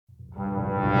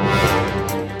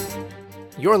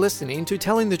You're listening to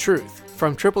Telling the Truth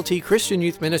from Triple T Christian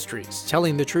Youth Ministries,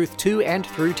 telling the truth to and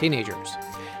through teenagers.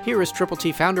 Here is Triple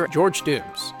T founder George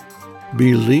Dooms.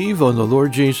 Believe on the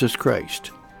Lord Jesus Christ.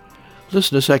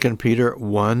 Listen to 2 Peter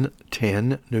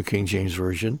 1:10, New King James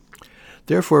Version.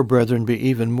 Therefore, brethren, be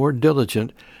even more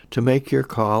diligent to make your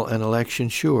call and election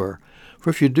sure. For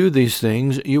if you do these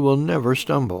things, you will never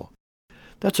stumble.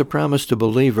 That's a promise to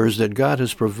believers that God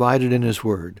has provided in His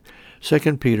Word.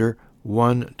 2 Peter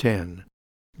 1:10.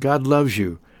 God loves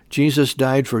you. Jesus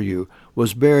died for you,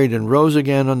 was buried, and rose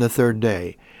again on the third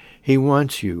day. He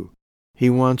wants you.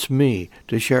 He wants me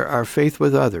to share our faith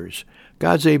with others.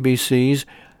 God's ABCs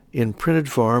in printed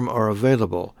form are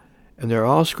available, and they're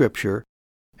all Scripture.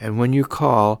 And when you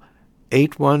call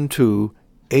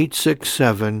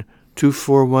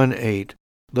 812-867-2418,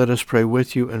 let us pray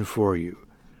with you and for you.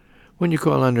 When you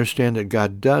call, understand that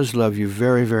God does love you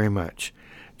very, very much.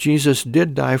 Jesus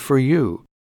did die for you,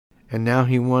 and now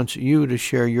He wants you to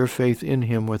share your faith in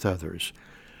Him with others.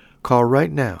 Call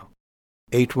right now,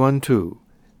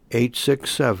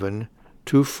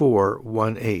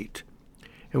 812-867-2418.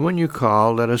 And when you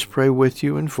call, let us pray with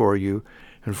you and for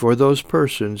those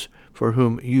persons for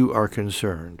whom you are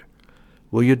concerned.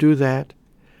 Will you do that?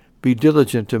 Be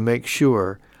diligent to make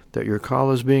sure that your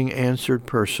call is being answered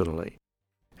personally.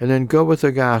 And then go with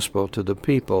the gospel to the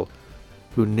people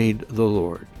who need the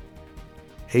Lord.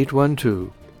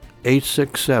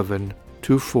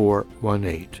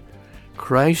 812-867-2418.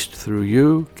 Christ through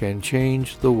you can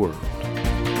change the world.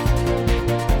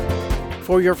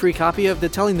 For your free copy of the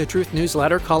Telling the Truth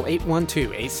newsletter, call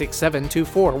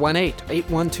 812-867-2418,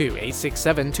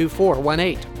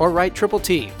 812-867-2418, or write Triple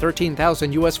T,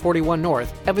 13,000 U.S. 41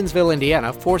 North, Evansville,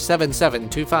 Indiana,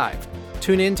 47725.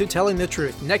 Tune in to Telling the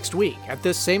Truth next week at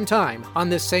this same time on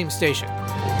this same station.